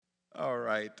All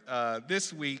right.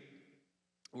 This week,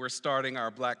 we're starting our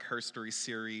Black Herstory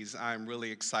series. I'm really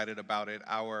excited about it.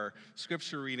 Our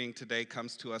scripture reading today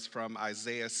comes to us from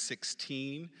Isaiah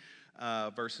 16,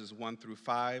 verses 1 through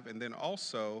 5, and then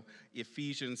also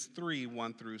Ephesians 3,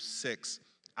 1 through 6.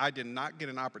 I did not get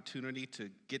an opportunity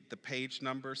to get the page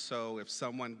number, so if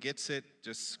someone gets it,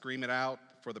 just scream it out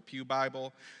for the Pew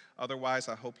Bible. Otherwise,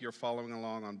 I hope you're following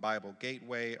along on Bible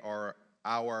Gateway or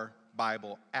our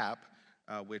Bible app,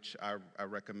 which I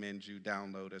recommend you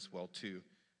download as well too.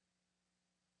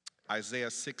 Isaiah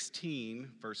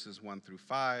 16, verses 1 through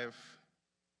 5,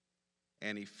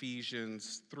 and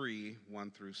Ephesians 3,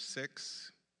 1 through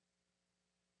 6.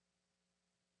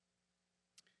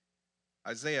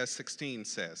 Isaiah 16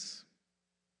 says,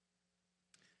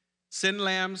 "Send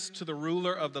lambs to the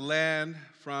ruler of the land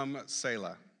from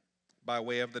Selah, by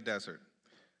way of the desert,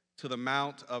 to the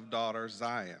mount of daughter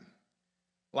Zion.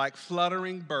 Like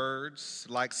fluttering birds,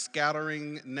 like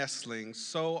scattering nestlings,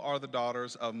 so are the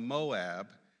daughters of Moab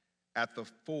at the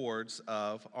fords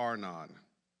of Arnon.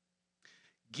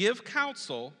 Give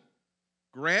counsel,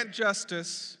 grant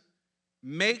justice,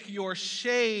 make your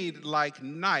shade like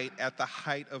night at the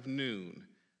height of noon.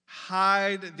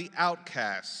 Hide the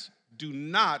outcasts, do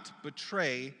not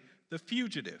betray the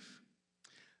fugitive.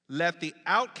 Let the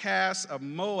outcasts of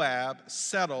Moab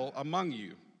settle among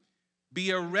you.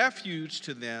 Be a refuge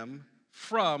to them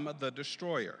from the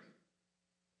destroyer."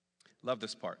 Love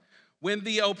this part. "When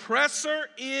the oppressor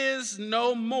is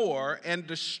no more and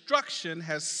destruction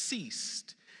has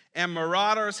ceased and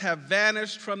marauders have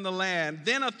vanished from the land,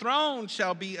 then a throne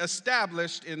shall be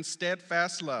established in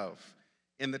steadfast love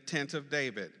in the tent of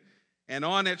David, and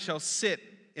on it shall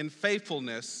sit in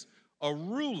faithfulness a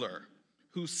ruler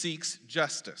who seeks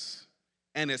justice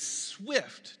and is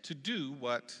swift to do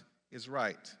what is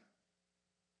right."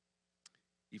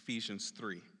 Ephesians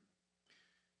 3.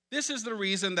 "This is the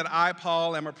reason that I,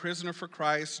 Paul, am a prisoner for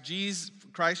Christ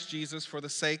Jesus for the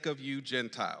sake of you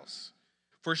Gentiles.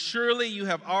 For surely you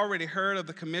have already heard of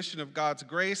the commission of God's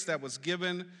grace that was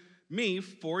given me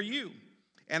for you,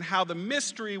 and how the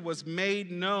mystery was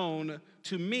made known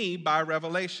to me by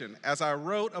revelation, as I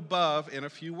wrote above in a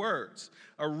few words,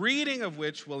 a reading of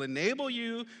which will enable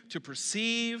you to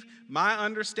perceive my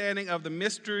understanding of the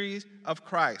mysteries of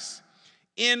Christ.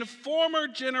 In former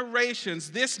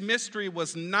generations, this mystery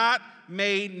was not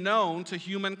made known to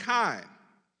humankind,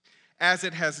 as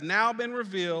it has now been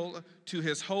revealed to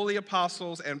his holy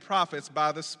apostles and prophets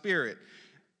by the Spirit.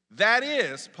 That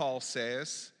is," Paul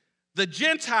says, "the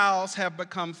Gentiles have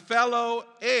become fellow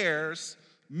heirs,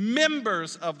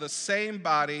 members of the same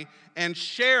body, and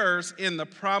sharers in the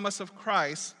promise of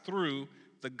Christ through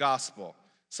the gospel."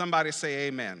 Somebody say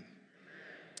amen.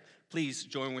 Please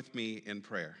join with me in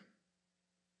prayer.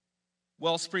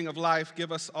 Wellspring of life,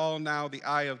 give us all now the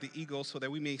eye of the eagle so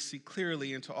that we may see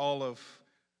clearly into all of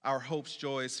our hopes,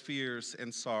 joys, fears,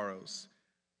 and sorrows.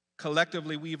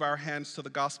 Collectively weave our hands to the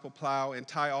gospel plow and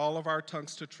tie all of our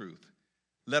tongues to truth.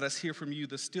 Let us hear from you,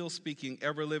 the still speaking,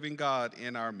 ever-living God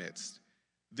in our midst.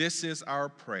 This is our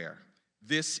prayer.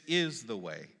 This is the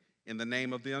way. In the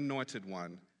name of the Anointed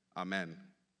One, amen.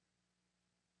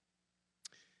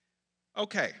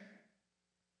 Okay,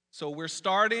 so we're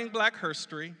starting Black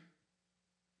Herstory.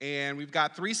 And we've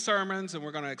got 3 sermons, and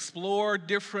we're going to explore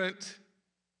different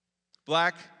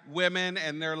Black women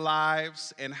and their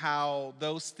lives and how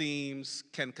those themes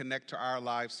can connect to our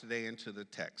lives today and to the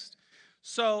text.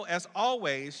 So, as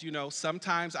always,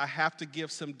 sometimes I have to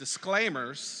give some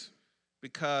disclaimers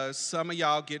because some of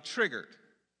y'all get triggered.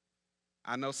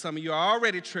 I know some of you are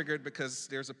already triggered because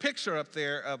there's a picture up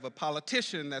there of a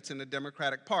politician that's in the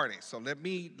Democratic Party. So let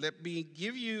me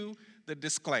give you the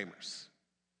disclaimers.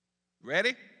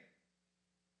 Ready?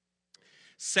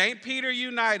 St. Peter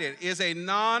United is a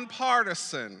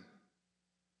nonpartisan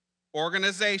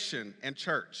organization and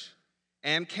church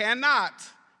and cannot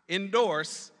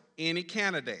endorse any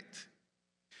candidate.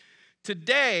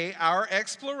 Today, our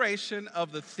exploration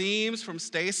of the themes from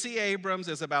Stacy Abrams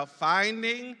is about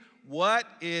finding what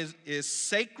is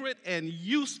sacred and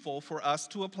useful for us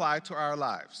to apply to our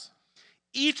lives.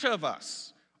 Each of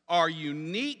us are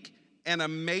unique and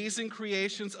amazing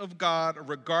creations of God,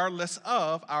 regardless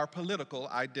of our political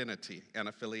identity and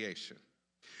affiliation.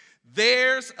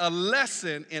 There's a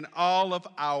lesson in all of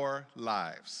our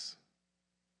lives.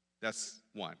 That's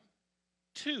 1.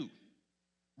 2,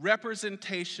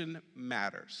 representation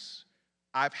matters.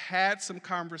 I've had some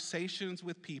conversations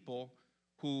with people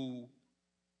who,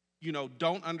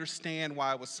 don't understand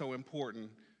why it was so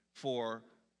important for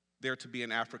there to be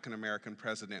an African-American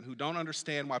president, who don't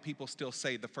understand why people still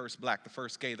say the first Black, the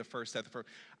first gay, the first that, the first.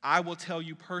 I will tell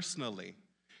you personally,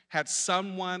 Had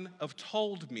someone have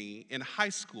told me in high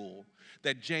school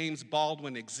that James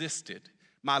Baldwin existed,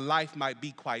 my life might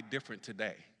be quite different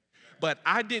today. But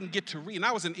I didn't get to read, and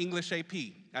I was in English AP.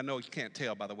 I know you can't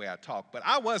tell by the way I talk, but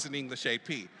I was in English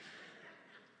AP,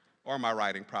 or my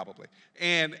writing probably.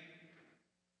 And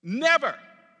never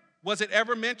was it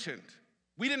ever mentioned.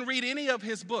 We didn't read any of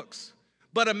his books.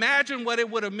 But imagine what it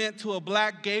would have meant to a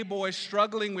black gay boy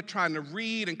struggling with trying to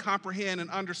read and comprehend and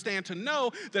understand, to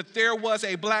know that there was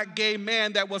a black gay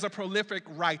man that was a prolific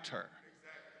writer.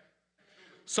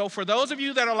 So for those of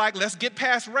you that are like, let's get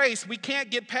past race, we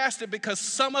can't get past it because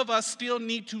some of us still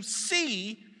need to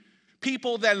see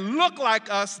people that look like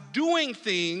us doing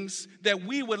things that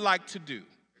we would like to do.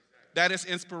 That is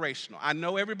inspirational. I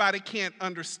know everybody can't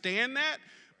understand that,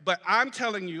 but I'm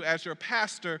telling you as your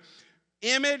pastor,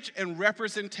 image and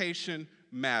representation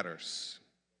matters.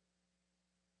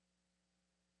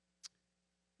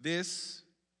 This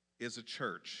is a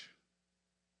church.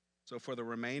 So for the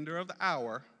remainder of the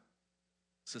hour,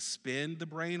 suspend the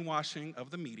brainwashing of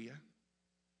the media.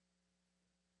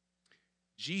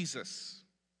 Jesus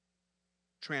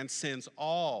transcends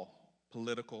all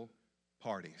political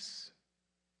parties.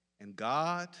 And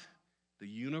God, the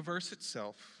universe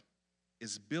itself,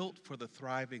 is built for the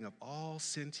thriving of all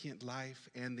sentient life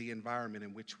and the environment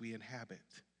in which we inhabit.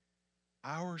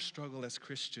 Our struggle as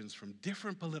Christians from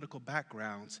different political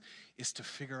backgrounds is to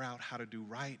figure out how to do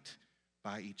right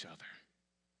by each other.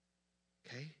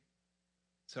 Okay?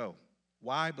 So,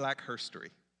 why Black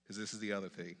Herstory? Because this is the other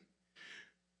thing.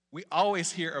 We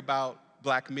always hear about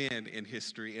black men in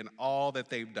history and all that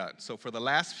they've done. So for the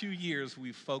last few years,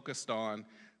 we've focused on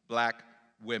black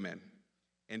women.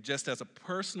 And just as a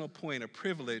personal point of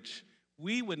privilege,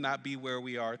 we would not be where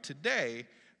we are today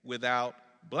without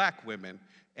black women.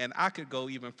 And I could go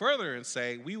even further and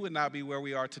say we would not be where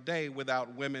we are today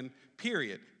without women,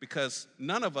 period, because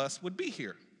none of us would be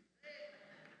here.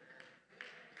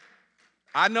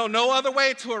 I know no other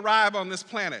way to arrive on this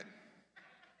planet.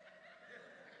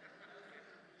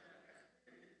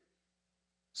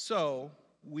 So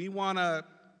we want to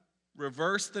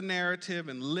reverse the narrative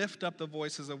and lift up the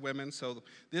voices of women. So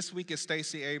this week is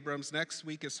Stacy Abrams, next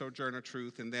week is Sojourner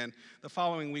Truth, and then the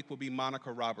following week will be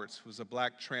Monica Roberts, who's a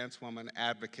black trans woman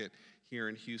advocate here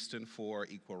in Houston for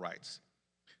equal rights.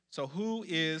 So who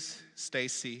is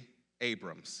Stacy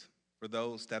Abrams, for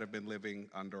those that have been living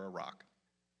under a rock?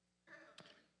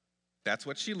 That's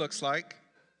what she looks like.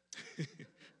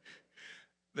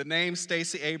 The name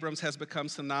Stacy Abrams has become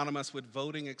synonymous with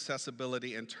voting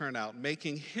accessibility and turnout,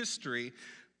 making history,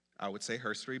 I would say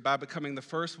herstory, by becoming the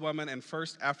first woman and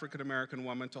first African-American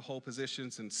woman to hold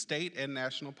positions in state and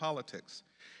national politics.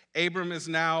 Abrams is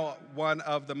now one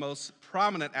of the most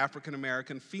prominent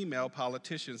African-American female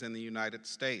politicians in the United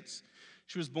States.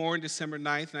 She was born December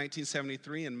 9th,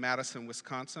 1973 in Madison,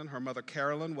 Wisconsin. Her mother,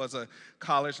 Carolyn, was a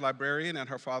college librarian, and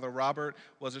her father, Robert,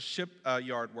 was a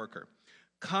shipyard worker.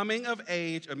 Coming of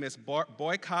age amidst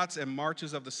boycotts and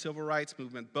marches of the civil rights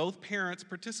movement, both parents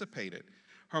participated.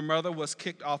 Her mother was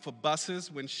kicked off of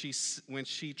buses when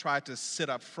she tried to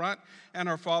sit up front, and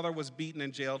her father was beaten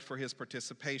and jailed for his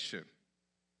participation.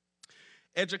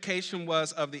 Education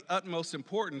was of the utmost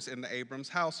importance in the Abrams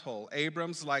household.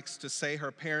 Abrams likes to say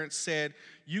her parents said,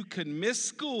 "You could miss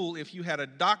school if you had a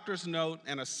doctor's note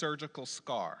and a surgical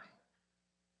scar."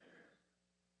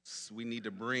 We need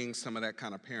to bring some of that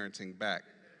kind of parenting back.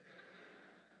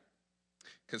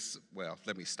 Because, well,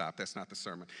 let me stop. That's not the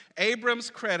sermon. Abrams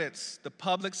credits the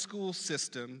public school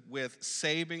system with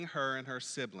saving her and her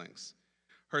siblings.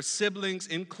 Her siblings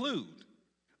include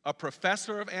a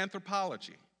professor of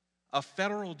anthropology, a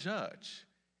federal judge,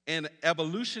 an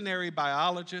evolutionary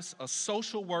biologist, a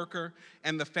social worker,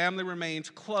 and the family remains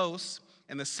close,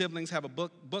 and the siblings have a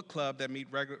book club that meet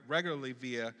regularly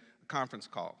via a conference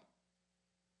call.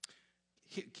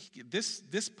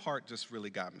 This part just really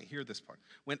got me. Hear this part.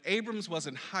 When Abrams was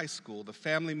in high school, the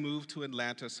family moved to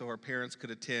Atlanta so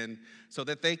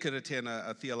that they could attend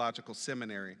a theological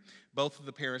seminary. Both of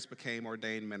the parents became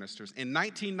ordained ministers. In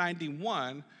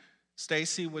 1991,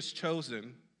 Stacy was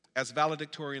chosen as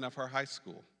valedictorian of her high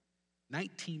school.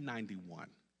 1991.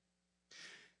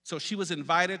 So she was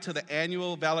invited to the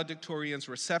annual valedictorians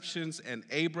receptions, and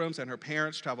Abrams and her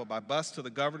parents traveled by bus to the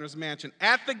governor's mansion.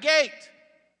 At the gate,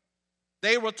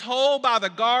 they were told by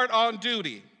the guard on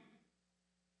duty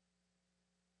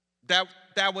that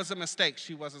was a mistake.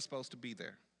 She wasn't supposed to be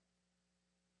there.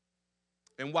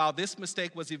 And while this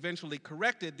mistake was eventually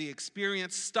corrected, the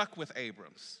experience stuck with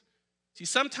Abrams. See,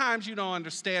 sometimes you don't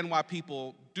understand why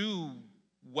people do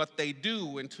what they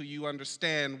do until you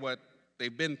understand what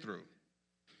they've been through.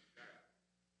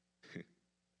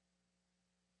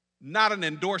 not an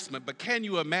endorsement, but can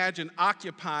you imagine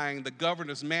occupying the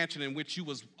governor's mansion in which you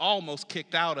was almost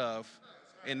kicked out of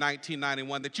in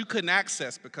 1991 that you couldn't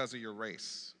access because of your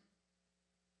race?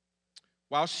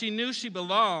 While she knew she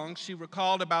belonged, she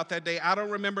recalled about that day, I don't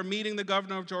remember meeting the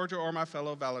governor of Georgia or my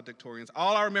fellow valedictorians.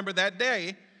 All I remember that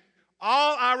day,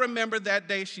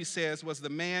 she says, was the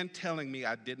man telling me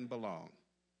I didn't belong.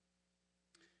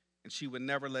 And she would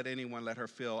never let anyone let her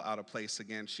feel out of place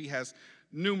again. She has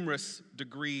numerous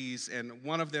degrees, and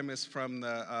one of them is from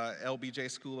the LBJ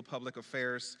School of Public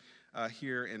Affairs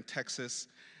here in Texas.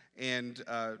 And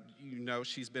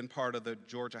she's been part of the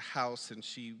Georgia House, and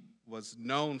she was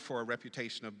known for a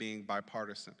reputation of being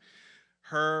bipartisan.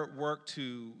 Her work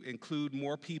to include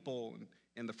more people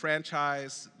in the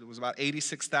franchise, there was about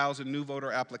 86,000 new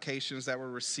voter applications that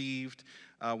were received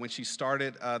when she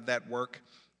started that work.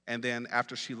 And then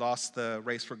after she lost the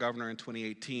race for governor in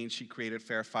 2018, she created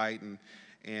Fair Fight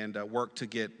and worked to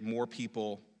get more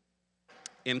people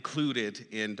included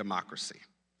in democracy.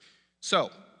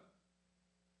 So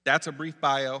that's a brief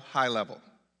bio, high level.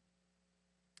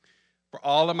 For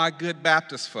all of my good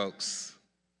Baptist folks,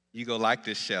 you go like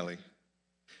this, Shelley.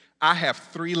 I have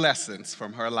 3 lessons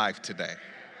from her life today.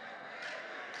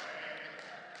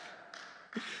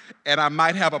 And I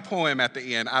might have a poem at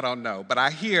the end, I don't know. But I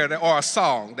hear that, or a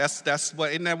song. That's what,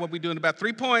 isn't that what we do in about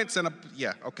 3 points?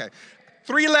 Yeah, okay.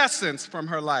 3 lessons from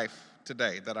her life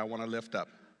today that I want to lift up.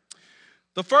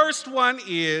 The first one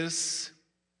is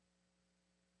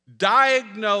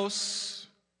diagnose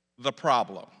the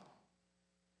problem.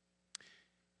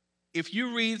 If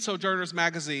you read Sojourners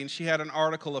Magazine, she had an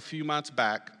article a few months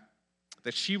back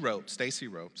that she wrote, Stacy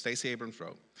Abrams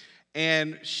wrote.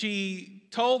 And she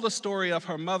told the story of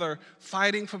her mother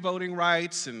fighting for voting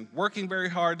rights and working very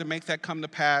hard to make that come to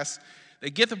pass. They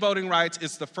get the voting rights,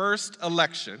 it's the first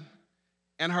election,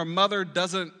 and her mother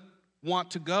doesn't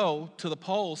want to go to the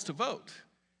polls to vote.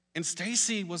 And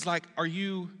Stacy was like, are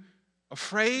you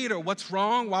afraid or what's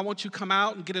wrong? Why won't you come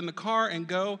out and get in the car and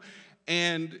go?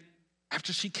 And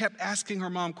after she kept asking her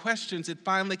mom questions, it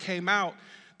finally came out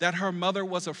that her mother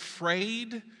was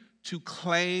afraid to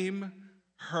claim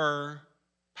her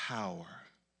power.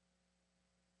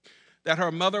 That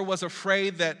her mother was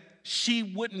afraid that she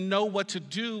wouldn't know what to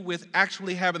do with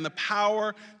actually having the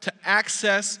power to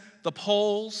access the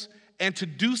polls and to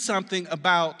do something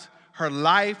about her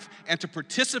life and to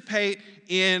participate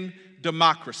in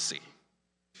democracy.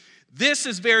 This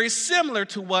is very similar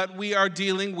to what we are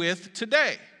dealing with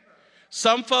today.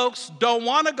 Some folks don't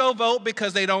want to go vote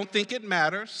because they don't think it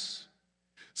matters.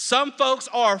 Some folks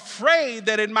are afraid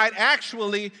that it might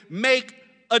actually make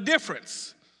a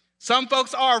difference. Some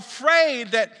folks are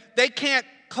afraid that they can't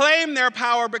claim their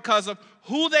power because of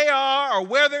who they are or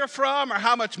where they're from or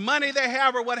how much money they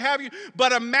have or what have you.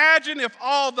 But imagine if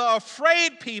all the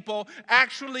afraid people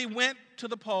actually went to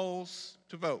the polls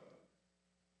to vote.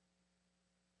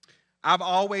 I've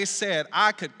always said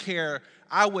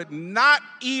I would not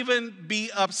even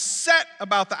be upset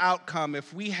about the outcome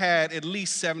if we had at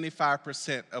least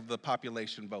 75% of the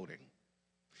population voting.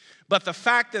 But the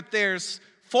fact that there's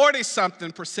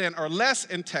 40-something% or less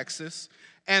in Texas,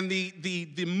 and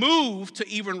the move to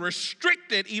even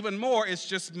restrict it even more is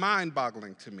just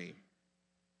mind-boggling to me.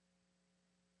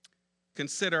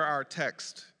 Consider our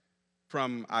text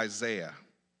from Isaiah.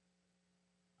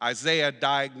 Isaiah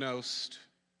diagnosed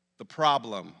the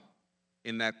problem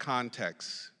in that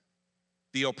context.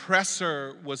 The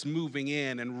oppressor was moving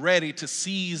in and ready to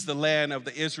seize the land of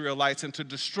the Israelites and to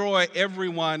destroy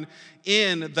everyone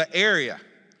in the area.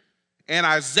 And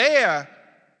Isaiah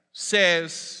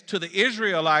says to the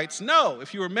Israelites, no,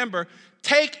 if you remember,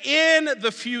 take in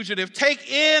the fugitive,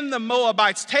 take in the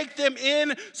Moabites, take them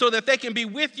in so that they can be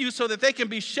with you, so that they can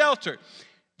be sheltered.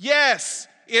 Yes,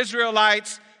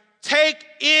 Israelites, take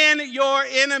in your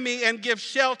enemy and give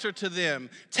shelter to them.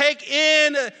 Take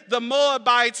in the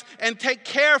Moabites and take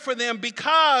care for them,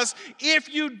 because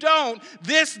if you don't,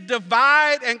 this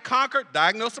divide and conquer,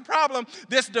 diagnose the problem,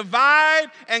 this divide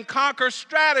and conquer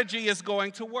strategy is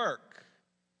going to work.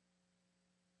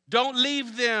 Don't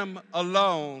leave them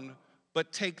alone,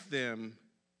 but take them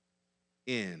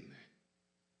in.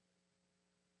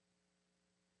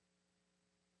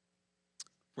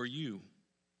 For you,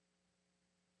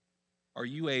 are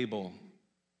you able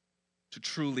to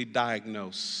truly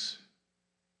diagnose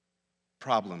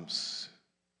problems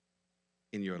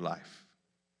in your life?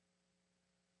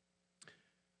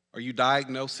 Are you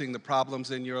diagnosing the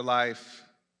problems in your life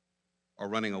or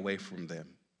running away from them?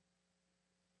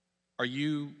 Are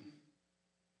you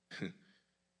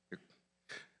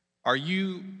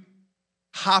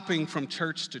hopping from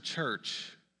church to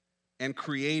church and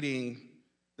creating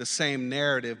the same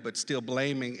narrative but still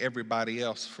blaming everybody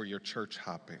else for your church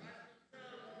hopping?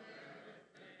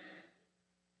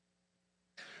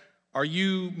 Are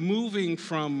you moving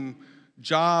from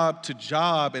job to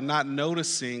job and not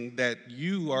noticing that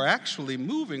you are actually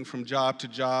moving from job to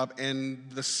job and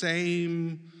the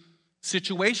same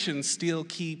situations still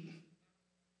keep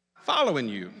following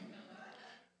you?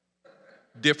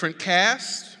 Different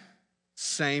cast,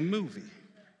 same movie.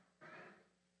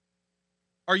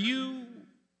 Are you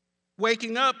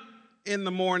waking up in the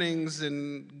mornings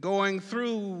and going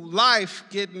through life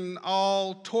getting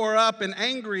all tore up and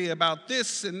angry about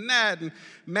this and that and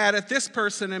mad at this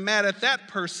person and mad at that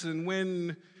person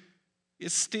when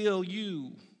it's still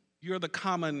you? You're the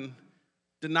common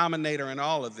denominator in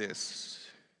all of this.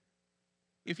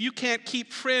 If you can't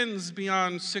keep friends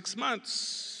beyond 6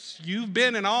 months, you've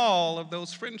been in all of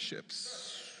those friendships.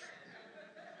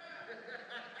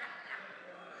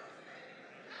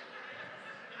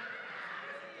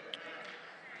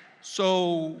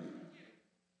 So,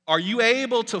 are you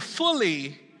able to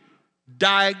fully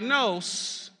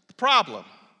diagnose the problem?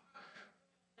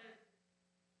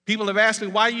 People have asked me,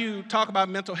 why you talk about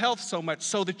mental health so much?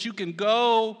 So that you can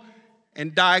go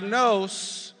and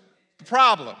diagnose the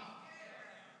problem.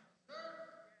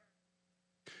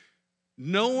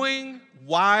 Knowing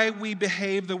why we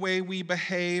behave the way we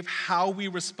behave, how we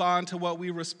respond to what we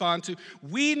respond to,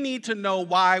 we need to know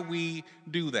why we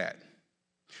do that.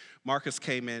 Marcus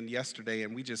came in yesterday,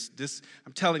 and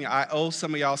I'm telling you, I owe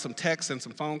some of y'all some texts and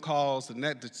some phone calls, and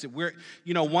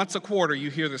once a quarter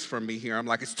you hear this from me here. I'm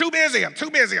like, it's too busy, I'm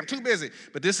too busy.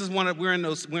 But this is we're in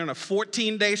a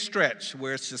 14-day stretch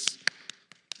where it's just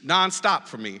nonstop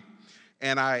for me.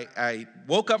 And I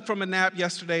woke up from a nap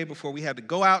yesterday before we had to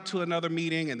go out to another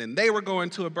meeting, and then they were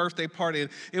going to a birthday party, and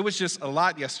it was just a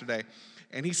lot yesterday.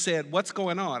 And he said, what's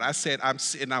going on? I said, I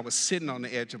was sitting on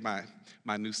the edge of my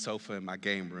new sofa in my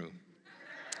game room,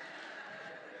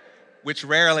 which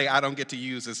rarely I don't get to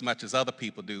use as much as other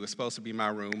people do. It's supposed to be my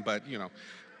room, but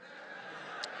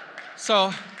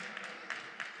So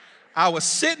I was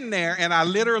sitting there, and I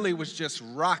literally was just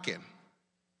rocking.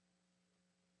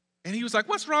 And he was like,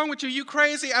 what's wrong with you? You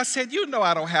crazy? I said, you know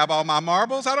I don't have all my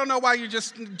marbles. I don't know why you're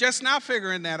just now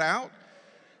figuring that out.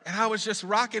 And I was just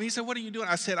rocking. He said, what are you doing?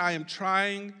 I said, I am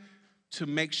trying to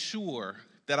make sure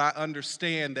that I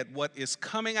understand that what is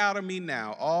coming out of me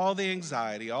now, all the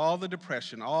anxiety, all the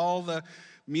depression, all the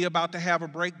me about to have a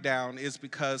breakdown, is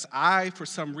because I, for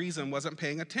some reason, wasn't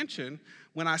paying attention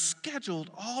when I scheduled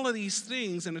all of these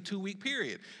things in a 2-week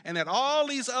period. And that all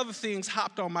these other things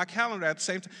hopped on my calendar at the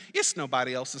same time. It's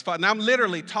nobody else's fault. And I'm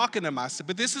literally talking to myself,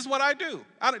 but this is what I do.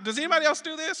 Does anybody else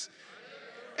do this?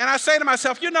 And I say to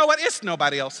myself, you know what? It's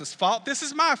nobody else's fault. This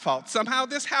is my fault. Somehow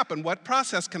this happened. What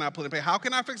process can I put in place? How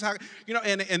can I fix it?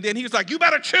 And then he was like, you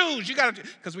better choose. You got to,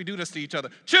 because we do this to each other.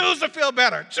 Choose to feel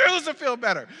better. Choose to feel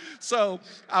better. So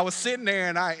I was sitting there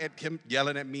and him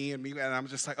yelling at me, and I'm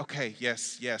just like, okay,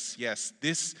 yes.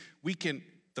 The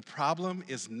problem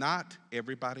is not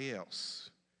everybody else.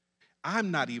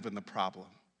 I'm not even the problem.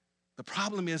 The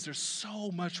problem is there's so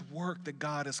much work that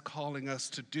God is calling us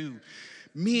to do.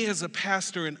 Me as a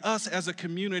pastor and us as a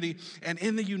community and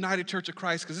in the United Church of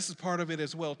Christ, because this is part of it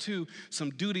as well too, some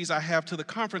duties I have to the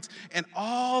conference, and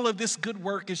all of this good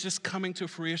work is just coming to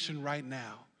fruition right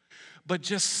now. But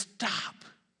just stop,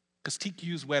 because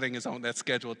TQ's wedding is on that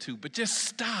schedule too, but just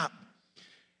stop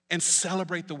and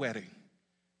celebrate the wedding.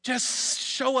 Just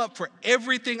show up for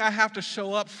everything I have to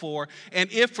show up for, and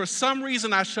if for some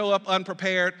reason I show up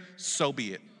unprepared, so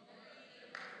be it.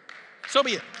 So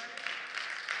be it.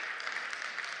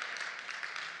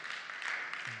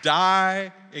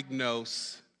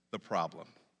 Diagnose the problem.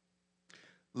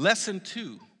 Lesson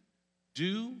 2,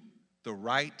 do the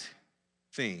right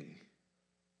thing.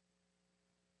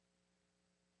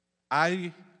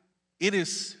 It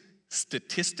is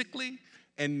statistically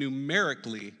and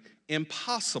numerically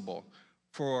impossible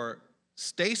for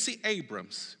Stacy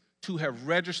Abrams to have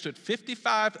registered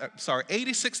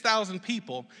 86,000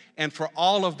 people and for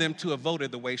all of them to have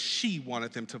voted the way she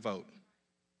wanted them to vote.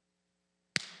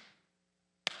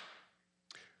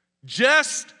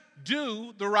 Just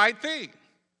do the right thing.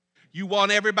 You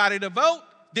want everybody to vote?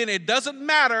 Then it doesn't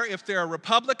matter if they're a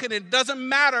Republican. It doesn't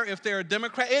matter if they're a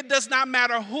Democrat. It does not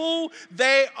matter who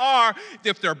they are.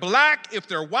 If they're black, if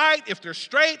they're white, if they're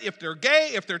straight, if they're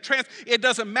gay, if they're trans. It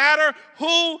doesn't matter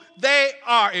who they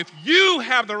are. If you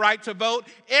have the right to vote,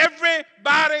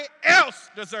 everybody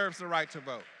else deserves the right to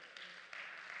vote.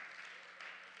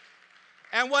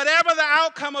 And whatever the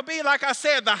outcome will be, like I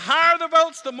said, the higher the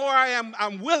votes, the more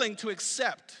I'm willing to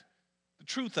accept the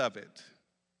truth of it.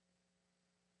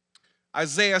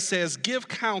 Isaiah says, give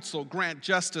counsel, grant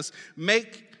justice,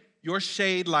 make your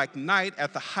shade like night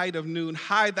at the height of noon.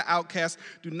 Hide the outcast.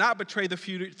 Do not betray the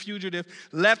fugitive.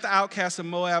 Let the outcast of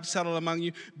Moab settle among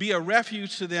you. Be a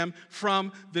refuge to them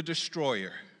from the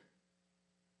destroyer.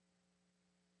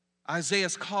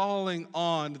 Isaiah's calling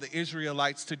on the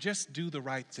Israelites to just do the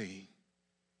right thing.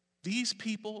 These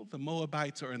people, the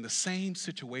Moabites, are in the same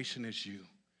situation as you.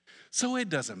 So it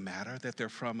doesn't matter that they're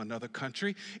from another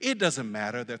country. It doesn't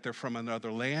matter that they're from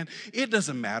another land. It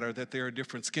doesn't matter that they're a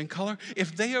different skin color.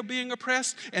 If they are being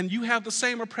oppressed and you have the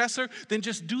same oppressor, then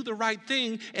just do the right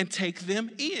thing and take them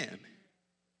in.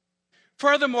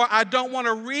 Furthermore, I don't want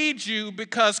to read you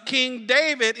because King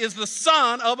David is the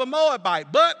son of a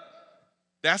Moabite, but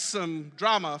that's some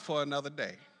drama for another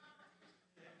day.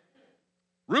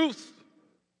 Ruth,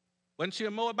 wasn't she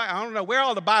a Moabite? I don't know. Where are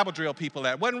all the Bible drill people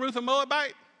at? Wasn't Ruth a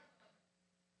Moabite?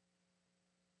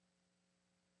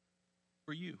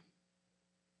 For you.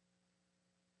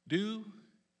 Do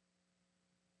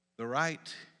the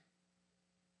right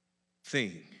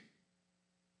thing.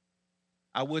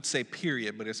 I would say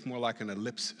period, but it's more like an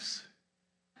ellipsis.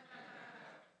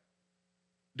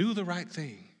 Do the right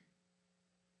thing.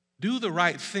 Do the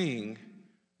right thing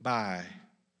by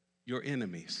your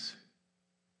enemies.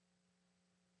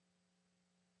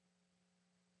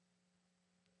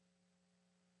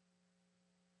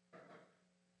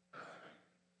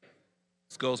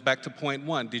 This goes back to point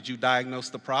one. Did you diagnose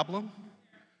the problem?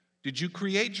 Did you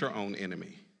create your own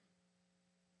enemy?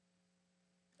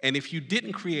 And if you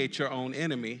didn't create your own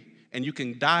enemy and you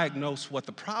can diagnose what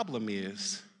the problem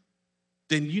is,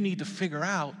 then you need to figure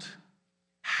out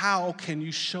how can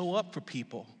you show up for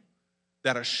people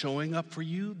that are showing up for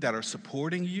you, that are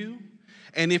supporting you.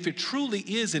 And if it truly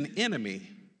is an enemy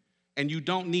and you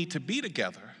don't need to be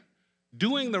together,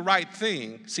 doing the right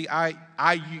thing, see,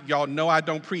 y'all know I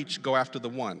don't preach, go after the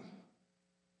one.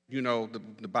 You know,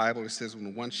 the Bible, it says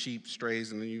when one sheep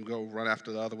strays and then you go run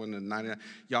after the other one and 99.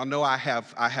 Y'all know I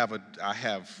have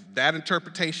that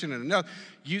interpretation and another.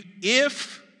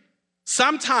 If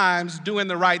sometimes doing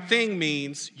the right thing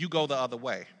means you go the other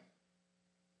way.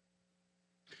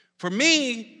 For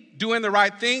me, doing the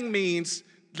right thing means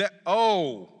that,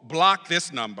 block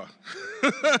this number.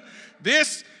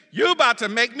 You about to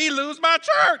make me lose my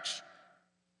church.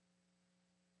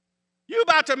 You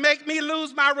about to make me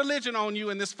lose my religion on you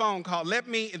in this phone call.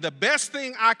 The best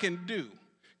thing I can do,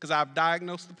 because I've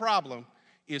diagnosed the problem,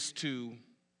 is to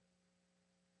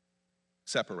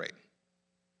separate.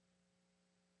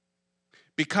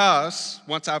 Because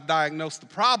once I've diagnosed the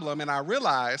problem and I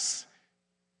realize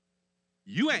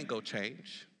you ain't gonna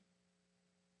change,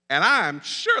 and I'm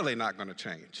surely not gonna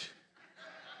change.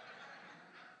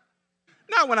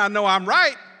 Not when I know I'm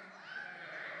right.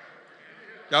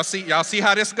 Y'all see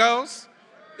how this goes?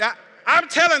 I'm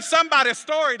telling somebody's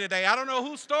story today. I don't know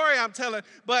whose story I'm telling,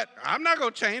 but I'm not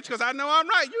going to change because I know I'm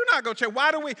right. You're not going to change.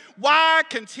 Why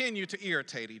continue to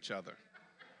irritate each other?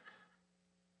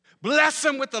 Bless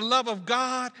them with the love of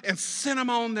God and send them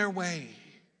on their way.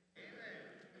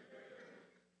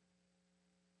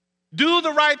 Do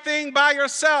the right thing by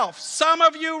yourself. Some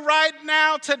of you right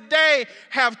now today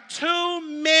have too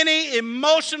many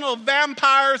emotional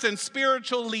vampires and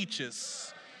spiritual leeches.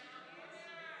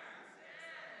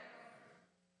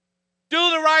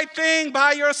 Do the right thing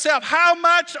by yourself. How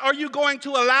much are you going to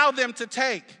allow them to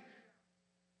take?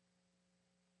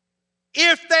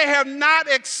 If they have not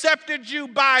accepted you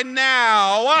by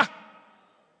now,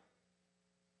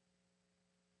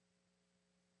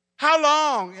 how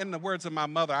long, in the words of my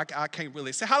mother, I can't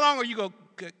really say, how long are you going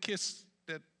to kiss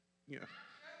that,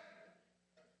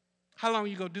 how long are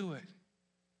you going to do it?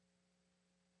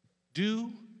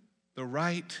 Do the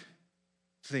right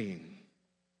thing.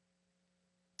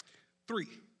 3,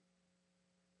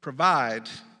 provide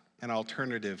an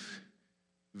alternative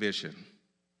vision.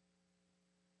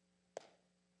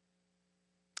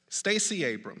 Stacy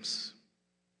Abrams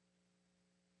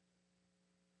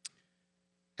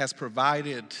has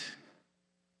provided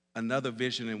another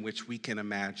vision in which we can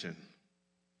imagine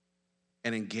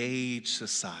an engaged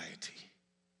society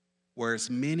where as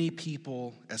many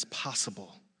people as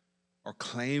possible are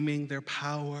claiming their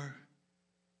power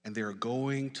and they're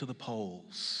going to the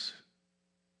polls.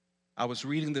 I was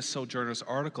reading this Sojourner's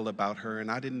article about her,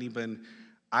 and I didn't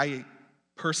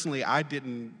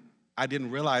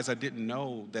realize, I didn't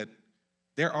know that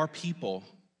there are people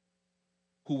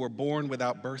who were born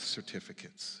without birth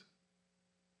certificates.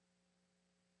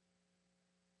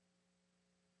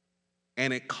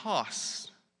 And it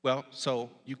costs, so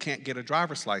you can't get a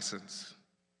driver's license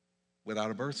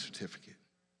without a birth certificate.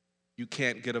 You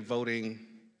can't get a voting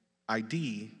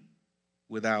ID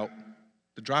without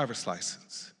the the driver's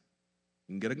license.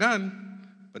 You can get a gun,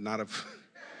 but not of,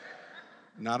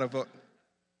 not of a,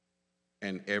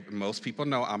 and most people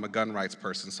know I'm a gun rights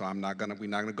person, so we're not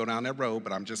gonna go down that road,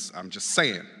 but I'm just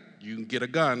saying, you can get a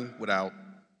gun without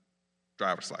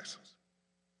driver's license.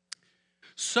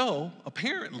 So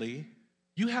apparently,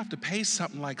 you have to pay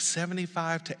something like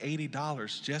 $75 to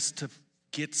 $80 just to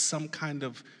get some kind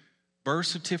of birth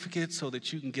certificate so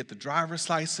that you can get the driver's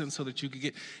license, so that you can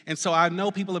get, and so I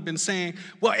know people have been saying,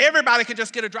 well, everybody can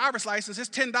just get a driver's license, it's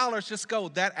 $10, just go.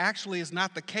 That actually is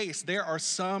not the case. There are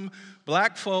some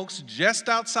black folks just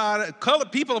outside,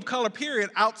 people of color,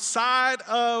 period, outside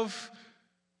of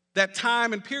that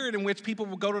time and period in which people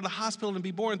would go to the hospital and be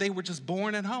born. They were just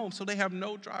born at home, so they have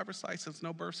no driver's license,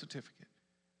 no birth certificate.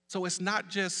 So it's not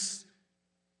just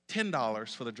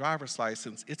 $10 for the driver's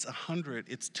license, it's $100,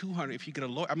 it's $200 if you get a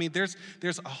lawyer. I mean, there's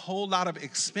a whole lot of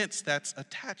expense that's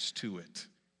attached to it.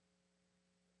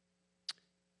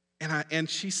 And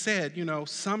she said, you know,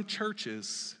 some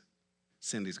churches,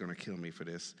 Cindy's gonna kill me for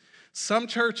this, some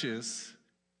churches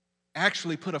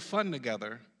actually put a fund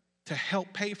together to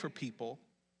help pay for people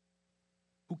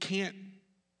who can't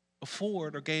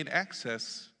afford or gain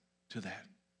access to that.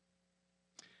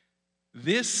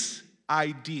 This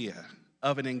idea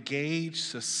of an engaged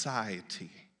society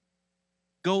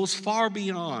goes far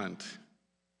beyond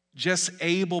just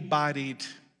able-bodied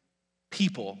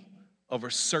people of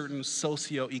a certain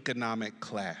socioeconomic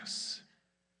class.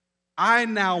 I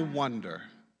now wonder,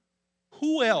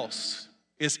 who else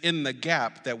is in the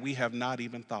gap that we have not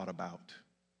even thought about?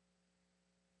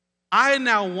 I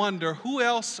now wonder, who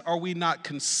else are we not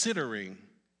considering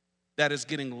that is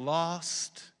getting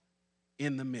lost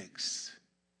in the mix?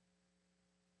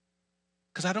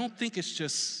 Because I don't think it's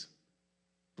just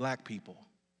black people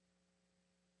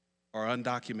or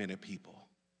undocumented people.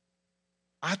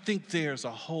 I think there's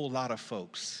a whole lot of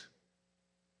folks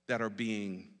that are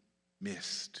being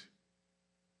missed.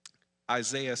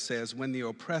 Isaiah says, when the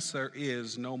oppressor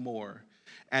is no more,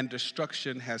 and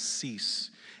destruction has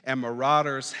ceased, and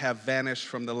marauders have vanished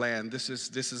from the land. This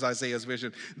is Isaiah's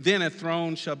vision. Then a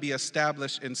throne shall be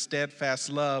established in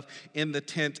steadfast love in the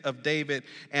tent of David,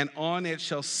 and on it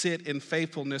shall sit in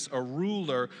faithfulness a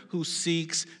ruler who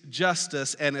seeks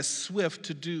justice and is swift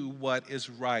to do what is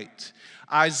right.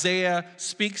 Isaiah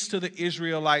speaks to the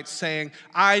Israelites saying,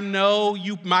 I know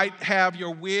you might have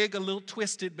your wig a little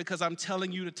twisted because I'm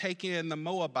telling you to take in the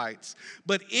Moabites,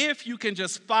 but if you can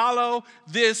just follow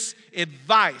this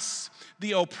advice,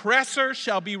 the oppressor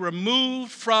shall be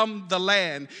removed from the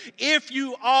land. If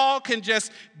you all can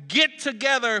just get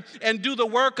together and do the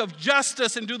work of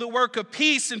justice and do the work of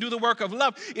peace and do the work of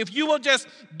love, if you will just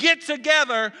get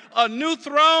together, a new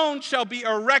throne shall be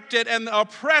erected and the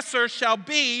oppressor shall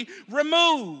be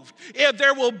removed. If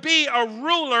there will be a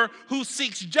ruler who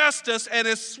seeks justice and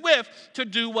is swift to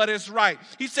do what is right.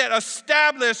 He said,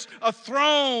 establish a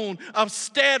throne of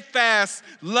steadfast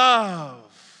love.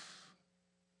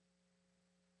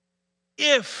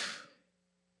 If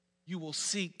you will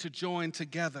seek to join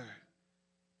together,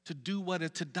 to do what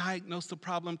is, to diagnose the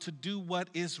problem, to do what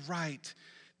is right,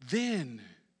 then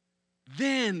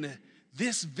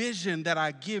this vision that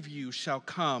I give you shall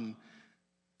come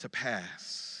to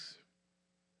pass.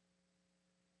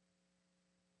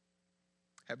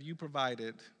 Have you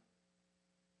provided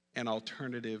an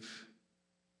alternative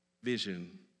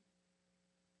vision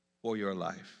for your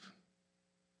life?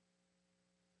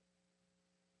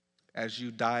 As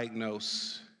you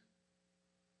diagnose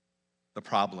the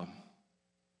problem,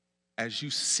 as you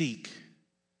seek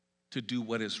to do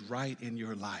what is right in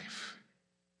your life,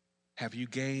 have you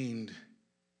gained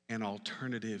an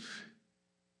alternative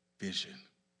vision?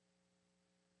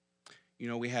 You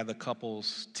know, we had the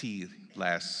couples tea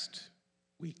last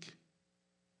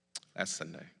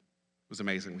Sunday. It was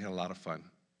amazing. We had a lot of fun.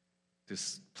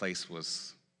 This place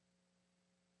was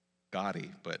gaudy,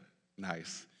 but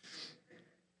nice.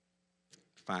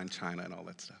 Fine china and all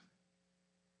that stuff.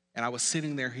 And I was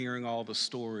sitting there hearing all the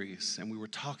stories, and we were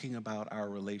talking about our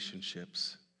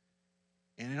relationships.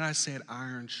 And then I said,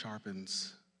 iron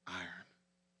sharpens iron.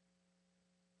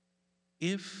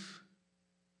 If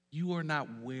you are not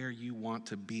where you want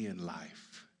to be in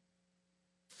life,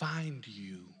 find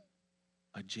you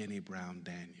a Jenny Brown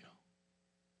Daniel.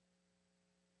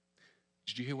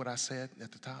 Did you hear what I said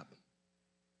at the top?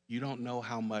 You don't know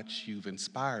how much you've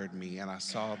inspired me, and I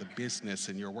saw the business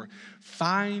in your work.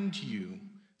 Find you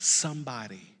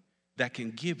somebody that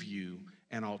can give you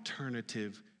an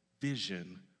alternative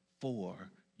vision for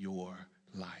your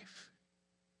life.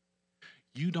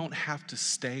 You don't have to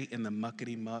stay in the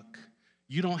muckety muck.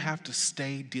 You don't have to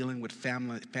stay dealing with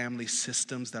family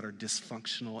systems that are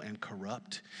dysfunctional and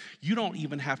corrupt. You don't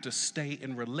even have to stay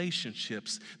in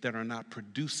relationships that are not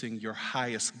producing your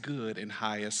highest good and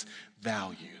highest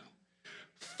value.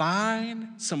 Find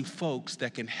some folks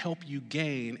that can help you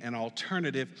gain an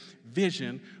alternative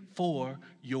vision for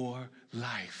your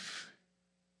life.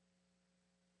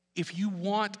 If you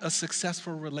want a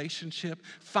successful relationship,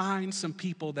 find some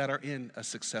people that are in a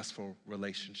successful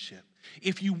relationship.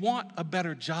 If you want a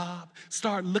better job,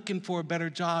 start looking for a better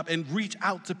job and reach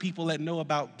out to people that know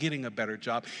about getting a better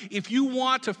job. If you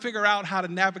want to figure out how to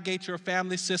navigate your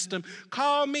family system,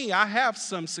 call me. I have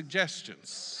some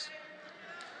suggestions.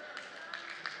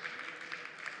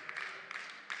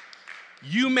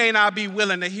 You may not be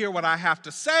willing to hear what I have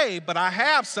to say, but I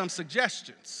have some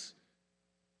suggestions.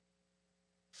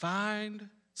 Find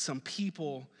some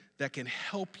people that can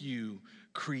help you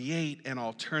create an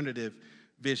alternative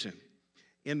vision.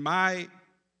 In my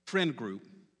friend group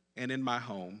and in my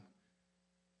home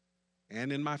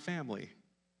and in my family,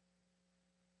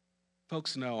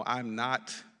 folks know I'm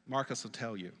not, Marcus will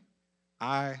tell you,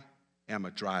 I am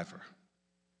a driver.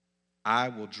 I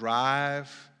will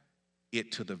drive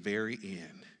it to the very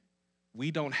end.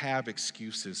 We don't have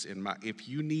excuses if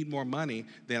you need more money,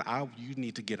 then you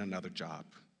need to get another job.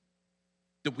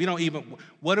 We don't even,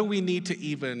 what do we need to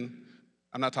even,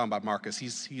 I'm not talking about Marcus,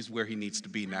 he's where he needs to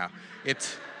be now.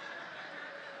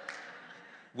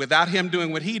 Without him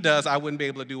doing what he does, I wouldn't be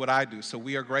able to do what I do. So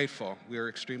we are grateful. We are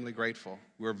extremely grateful.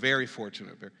 We're very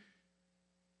fortunate.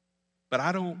 But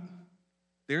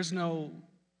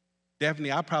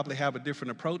Daphne, I probably have a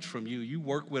different approach from you. You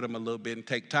work with them a little bit and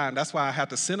take time. That's why I have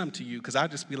to send them to you, because I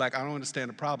just be like, I don't understand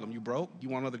the problem. You broke? You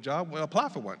want another job? Well, apply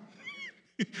for one.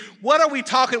 What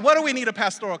do we need a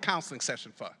pastoral counseling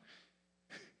session for?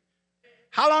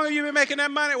 How long have you been making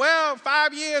that money? Well,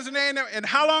 5 years, and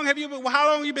how long have you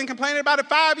been complaining about it?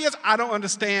 5 years? I don't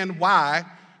understand why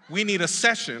we need a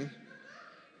session.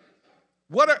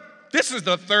 This is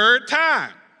the third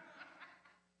time.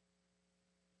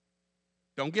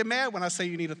 Don't get mad when I say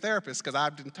you need a therapist, because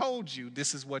I've been told you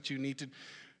this is what you need to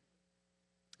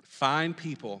find.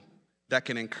 People that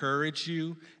can encourage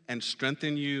you and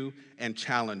strengthen you and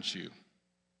challenge you.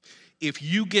 If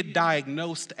you get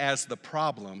diagnosed as the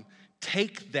problem,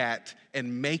 take that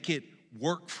and make it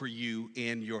work for you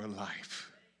in your life.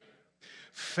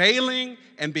 Failing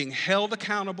and being held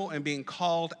accountable and being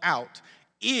called out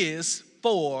is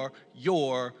for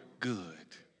your good.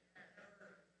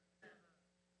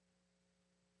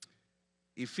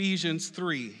 Ephesians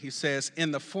 3, he says,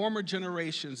 in the former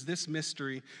generations, this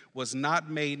mystery was not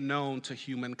made known to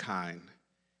humankind,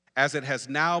 as it has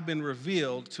now been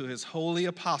revealed to his holy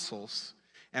apostles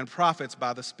and prophets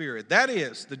by the Spirit. That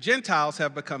is, the Gentiles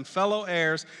have become fellow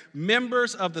heirs,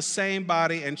 members of the same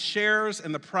body, and sharers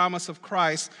in the promise of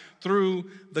Christ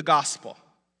through the gospel.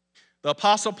 The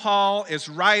Apostle Paul is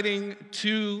writing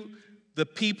to the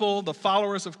people, the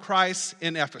followers of Christ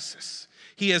in Ephesus.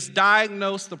 He has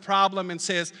diagnosed the problem and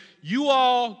says, you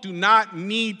all do not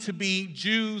need to be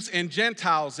Jews and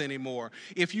Gentiles anymore.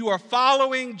 If you are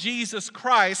following Jesus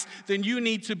Christ, then you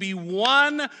need to be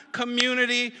one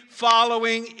community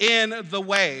following in the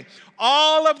way.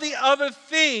 All of the other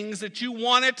things that you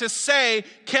wanted to say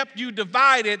kept you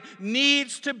divided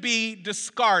needs to be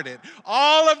discarded.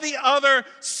 All of the other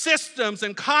systems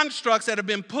and constructs that have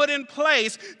been put in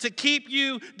place to keep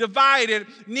you divided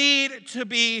need to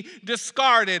be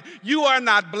discarded. You are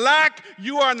not black,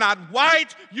 you are not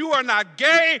white, you are not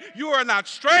gay, you are not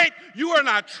straight, you are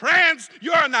not trans,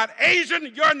 you are not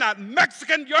Asian, you're not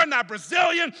Mexican, you're not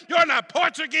Brazilian, you're not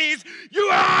Portuguese. You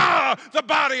are the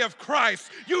body of Christ,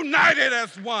 united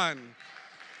as one.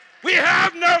 We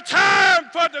have no time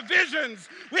for divisions.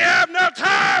 We have no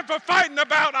time for fighting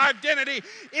about identity.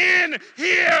 In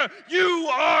here, you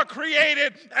are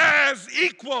created as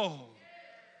equal.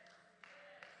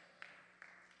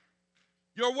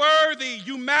 You're worthy,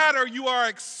 you matter, you are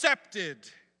accepted.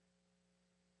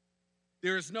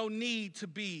 There is no need to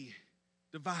be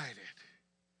divided.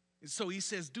 And so he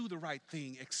says, do the right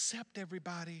thing. Accept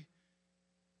everybody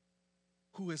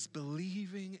who is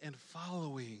believing and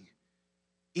following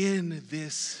in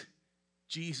this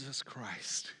Jesus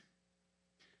Christ.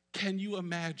 Can you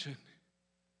imagine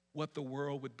what the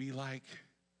world would be like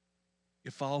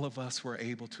if all of us were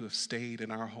able to have stayed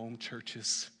in our home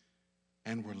churches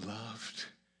and were loved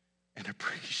and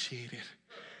appreciated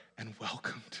and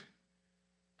welcomed?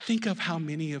 Think of how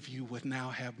many of you would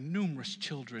now have numerous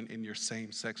children in your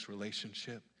same-sex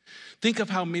relationship. Think of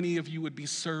how many of you would be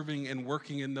serving and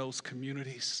working in those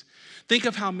communities. Think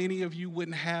of how many of you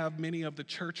wouldn't have many of the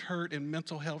church hurt and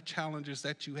mental health challenges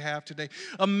that you have today.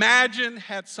 Imagine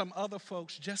had some other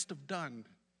folks just have done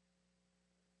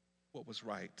what was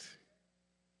right.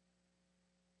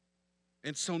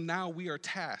 And so now we are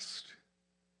tasked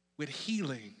with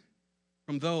healing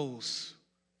from those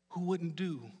who wouldn't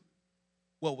do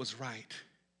what was right.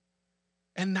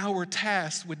 And now we're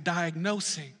tasked with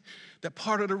diagnosing that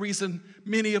part of the reason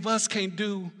many of us can't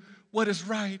do what is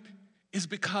right is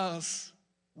because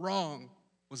wrong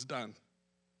was done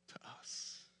to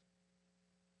us.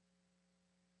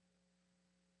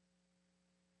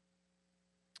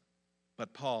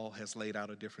 But Paul has laid out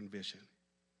a different vision.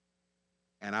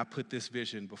 And I put this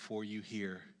vision before you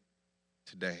here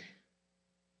today.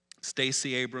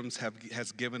 Stacy Abrams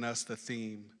has given us the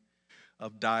theme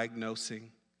of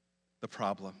diagnosing the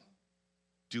problem,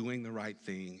 doing the right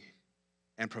thing,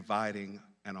 and providing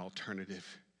an alternative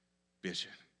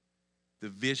vision. The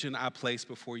vision I place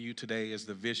before you today is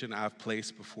the vision I've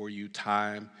placed before you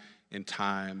time and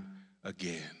time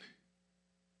again.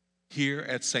 Here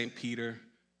at St. Peter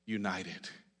United,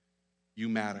 you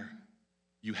matter.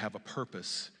 You have a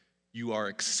purpose. You are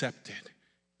accepted.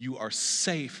 You are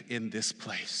safe in this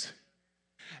place.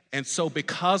 And so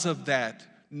because of that,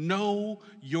 know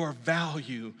your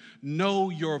value, know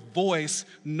your voice,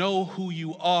 know who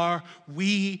you are.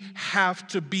 We have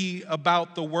to be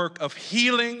about the work of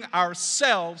healing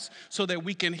ourselves so that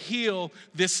we can heal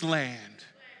this land.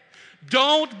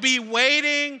 Don't be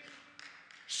waiting.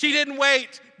 She didn't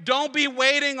wait. Don't be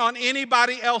waiting on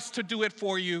anybody else to do it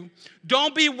for you.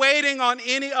 Don't be waiting on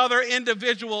any other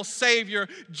individual savior.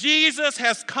 Jesus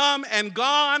has come and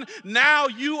gone. Now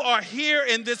you are here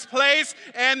in this place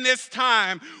and this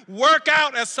time. Work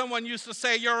out, as someone used to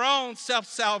say, your own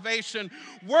self-salvation.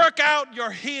 Work out your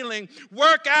healing.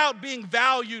 Work out being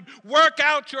valued. Work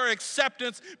out your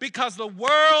acceptance because the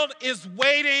world is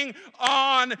waiting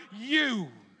on you.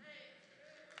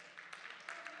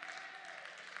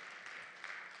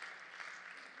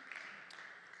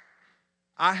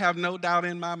 I have no doubt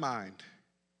in my mind,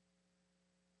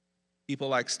 people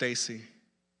like Stacy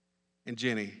and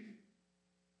Jenny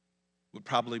would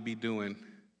probably be doing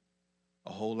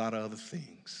a whole lot of other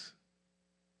things.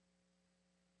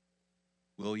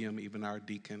 William, even our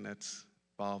deacon that's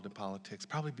involved in politics,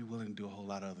 probably be willing to do a whole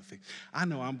lot of other things. I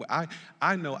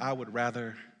know I would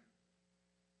rather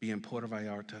be in Puerto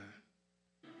Vallarta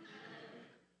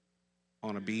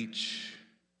on a beach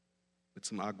with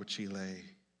some aguachile,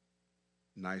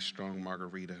 nice, strong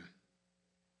margarita.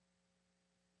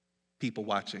 People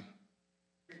watching.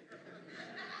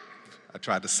 I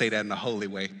tried to say that in a holy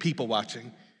way. People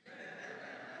watching.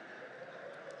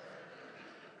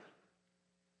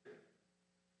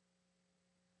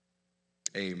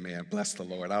 Amen. Bless the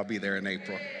Lord. I'll be there in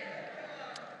April.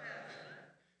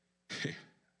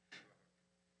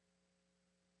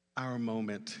 Our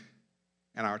moment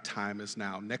and our time is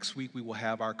now. Next week, we will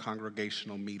have our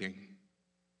congregational meeting.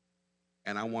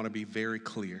 And I want to be very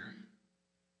clear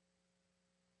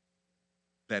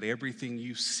that everything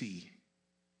you see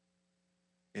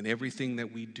and everything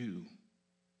that we do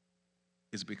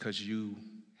is because you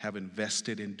have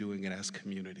invested in doing it as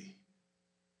community.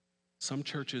 Some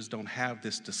churches don't have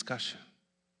this discussion.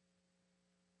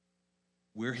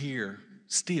 We're here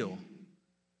still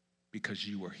because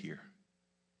you are here.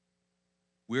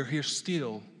 We're here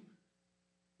still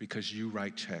because you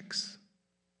write checks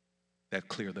that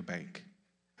clear the bank.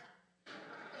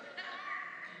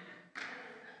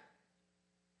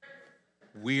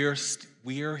 We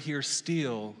are here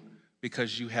still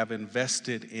because you have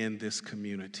invested in this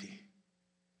community.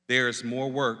 There is more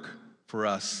work for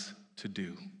us to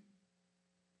do.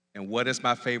 And what is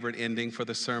my favorite ending for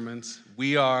the sermons?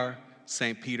 We are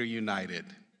St. Peter United,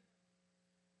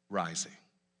 rising.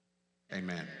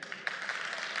 Amen.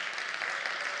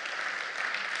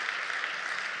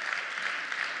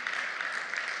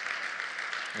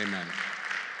 Amen.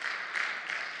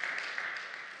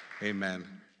 Amen.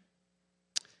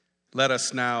 Let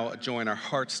us now join our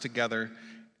hearts together.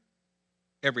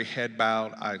 Every head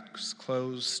bowed, eyes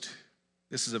closed.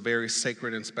 This is a very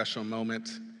sacred and special moment.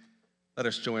 Let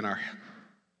us join our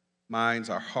minds,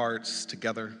 our hearts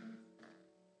together.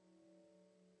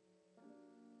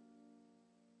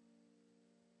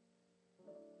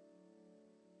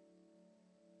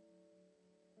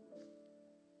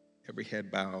 Every head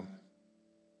bowed,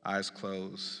 eyes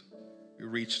closed. We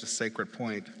reached a sacred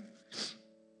point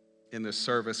in this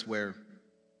service where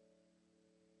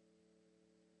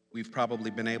we've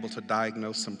probably been able to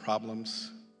diagnose some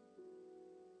problems.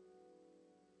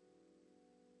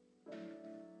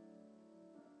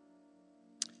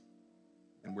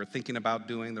 and we're thinking about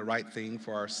doing the right thing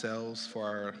for ourselves, for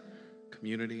our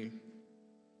community.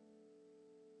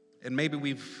 And maybe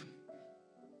we've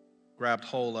grabbed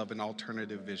hold of an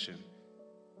alternative vision.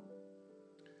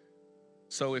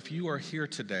 So if you are here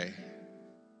today,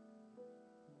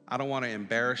 I don't want to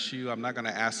embarrass you. I'm not going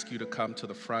to ask you to come to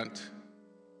the front.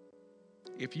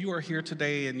 If you are here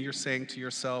today and you're saying to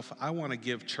yourself, I want to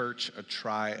give church a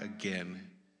try again.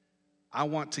 I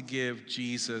want to give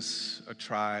Jesus a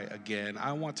try again.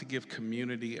 I want to give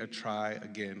community a try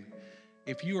again.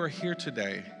 If you are here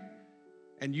today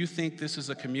and you think this is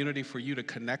a community for you to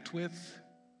connect with,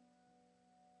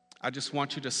 I just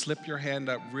want you to slip your hand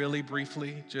up really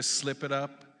briefly. Just slip it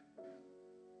up.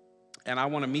 And I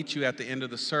want to meet you at the end of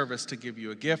the service to give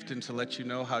you a gift and to let you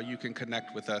know how you can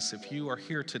connect with us. If you are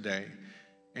here today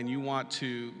and you want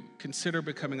to consider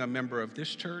becoming a member of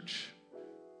this church,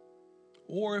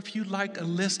 or if you'd like a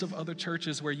list of other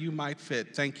churches where you might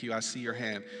fit, thank you, I see your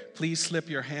hand. Please slip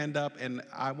your hand up and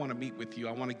I want to meet with you.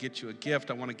 I want to get you a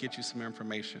gift. I want to get you some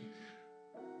information.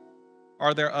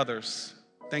 Are there others?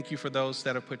 Thank you for those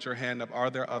that have put your hand up. Are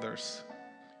there others?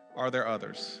 Are there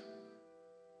others?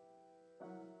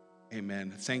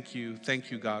 Amen. Thank you,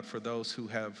 God, for those who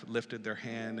have lifted their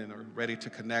hand and are ready to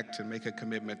connect and make a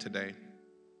commitment today.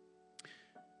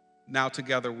 Now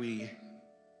together we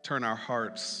turn our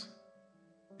hearts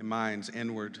and minds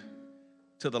inward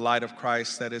to the light of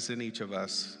Christ that is in each of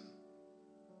us.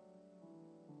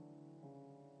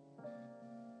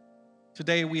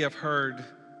 Today we have heard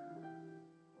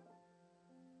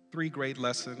 3 great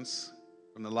lessons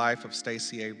from the life of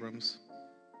Stacy Abrams.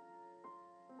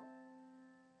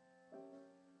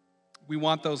 We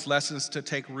want those lessons to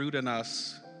take root in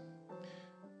us,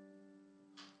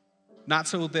 not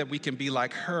so that we can be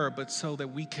like her, but so that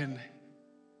we can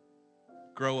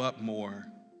grow up more.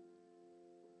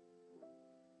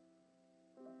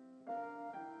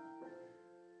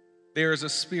 There is a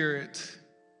spirit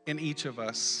in each of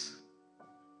us.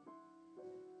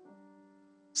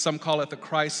 Some call it the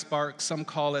Christ spark, some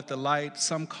call it the light,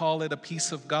 some call it a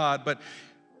piece of God, but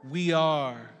we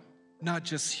are not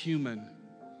just human,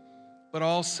 but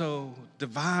also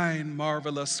divine,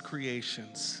 marvelous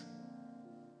creations,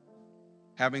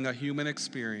 having a human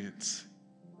experience.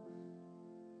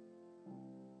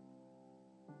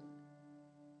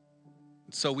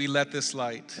 So we let this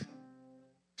light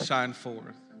shine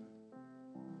forth.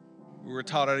 We were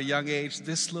taught at a young age,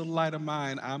 this little light of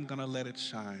mine, I'm going to let it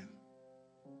shine.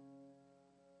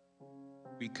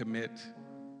 We commit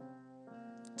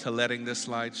to letting this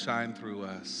light shine through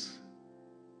us.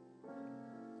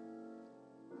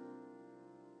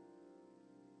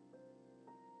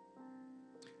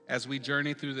 As we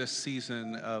journey through this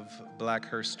season of Black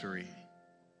Herstory,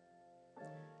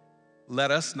 let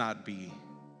us not be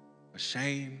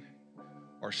ashamed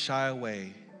or shy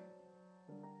away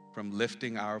from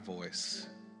lifting our voice.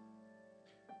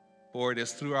 For it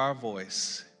is through our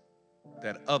voice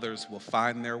that others will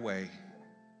find their way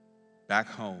back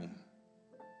home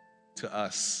to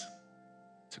us,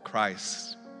 to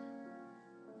Christ,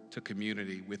 to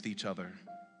community with each other,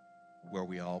 where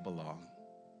we all belong.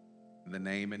 In the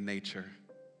name and nature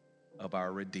of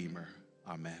our Redeemer,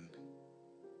 amen.